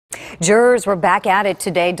Jurors were back at it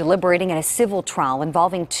today, deliberating in a civil trial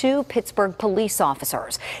involving two Pittsburgh police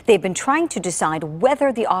officers. They've been trying to decide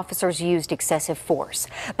whether the officers used excessive force.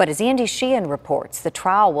 But as Andy Sheehan reports, the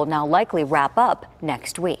trial will now likely wrap up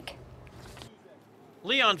next week.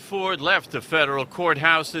 Leon Ford left the federal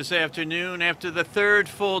courthouse this afternoon after the third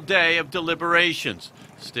full day of deliberations,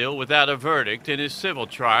 still without a verdict in his civil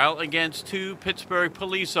trial against two Pittsburgh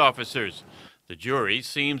police officers. The jury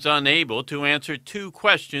seems unable to answer two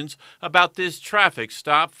questions about this traffic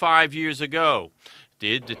stop 5 years ago.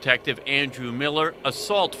 Did Detective Andrew Miller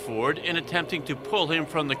assault Ford in attempting to pull him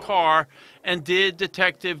from the car? And did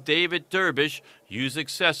Detective David Derbish use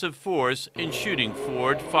excessive force in shooting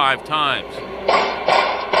Ford 5 times?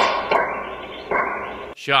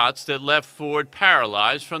 Shots that left Ford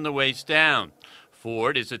paralyzed from the waist down.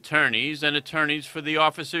 Ford, his attorneys, and attorneys for the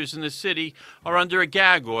officers in the city are under a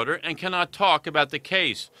gag order and cannot talk about the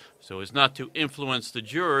case, so as not to influence the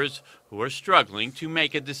jurors who are struggling to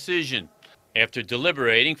make a decision. After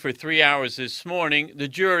deliberating for 3 hours this morning, the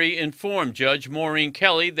jury informed Judge Maureen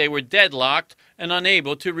Kelly they were deadlocked and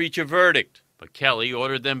unable to reach a verdict. But Kelly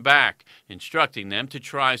ordered them back, instructing them to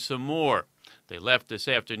try some more. They left this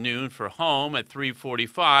afternoon for home at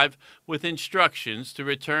 3:45 with instructions to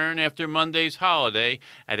return after Monday's holiday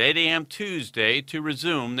at 8 a.m. Tuesday to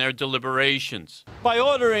resume their deliberations. By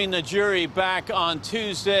ordering the jury back on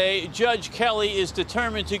Tuesday, Judge Kelly is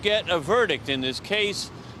determined to get a verdict in this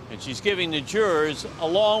case, and she's giving the jurors a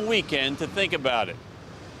long weekend to think about it.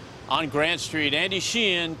 On Grant Street, Andy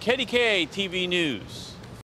Sheehan, KDKA-TV News.